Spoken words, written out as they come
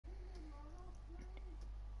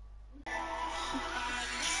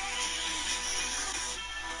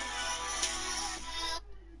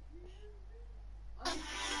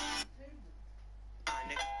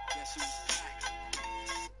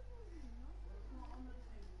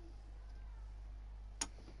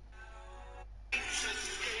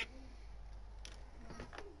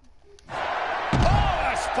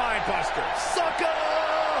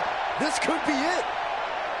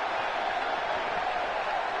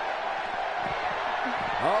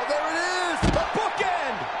Oh, there it is! The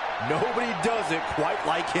bookend! Nobody does it quite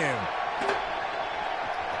like him.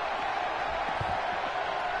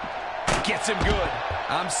 Gets him good.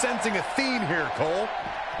 I'm sensing a theme here, Cole.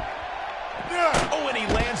 Oh, and he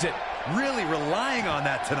lands it. Really relying on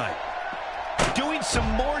that tonight. Doing some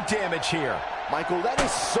more damage here. Michael, that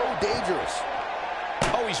is so dangerous.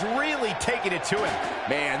 Oh, he's really taking it to him.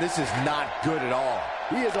 Man, this is not good at all.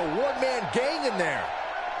 He is a one-man gang in there.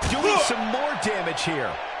 Doing some more damage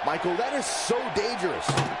here. Michael, that is so dangerous.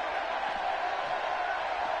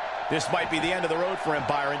 This might be the end of the road for him,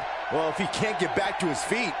 Byron. Well, if he can't get back to his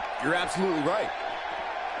feet, you're absolutely right.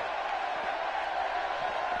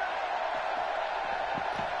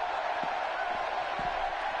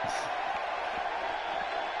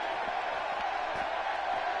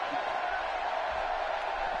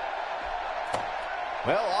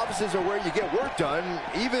 Well, offices are where you get work done,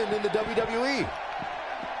 even in the WWE.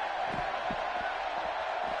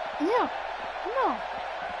 No. No.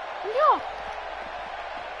 No.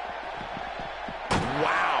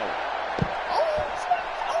 Wow.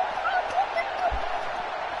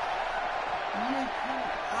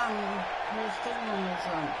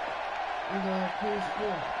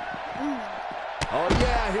 Oh,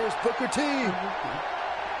 yeah, here's Booker T.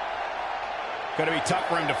 Going to be tough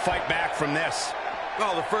for him to fight back from this.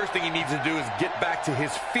 Well, the first thing he needs to do is get back to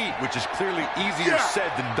his feet, which is clearly easier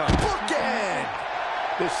said than done. Bookend!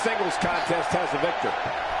 This singles contest has a victor.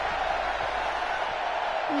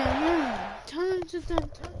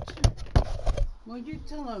 What'd you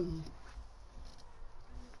tell him?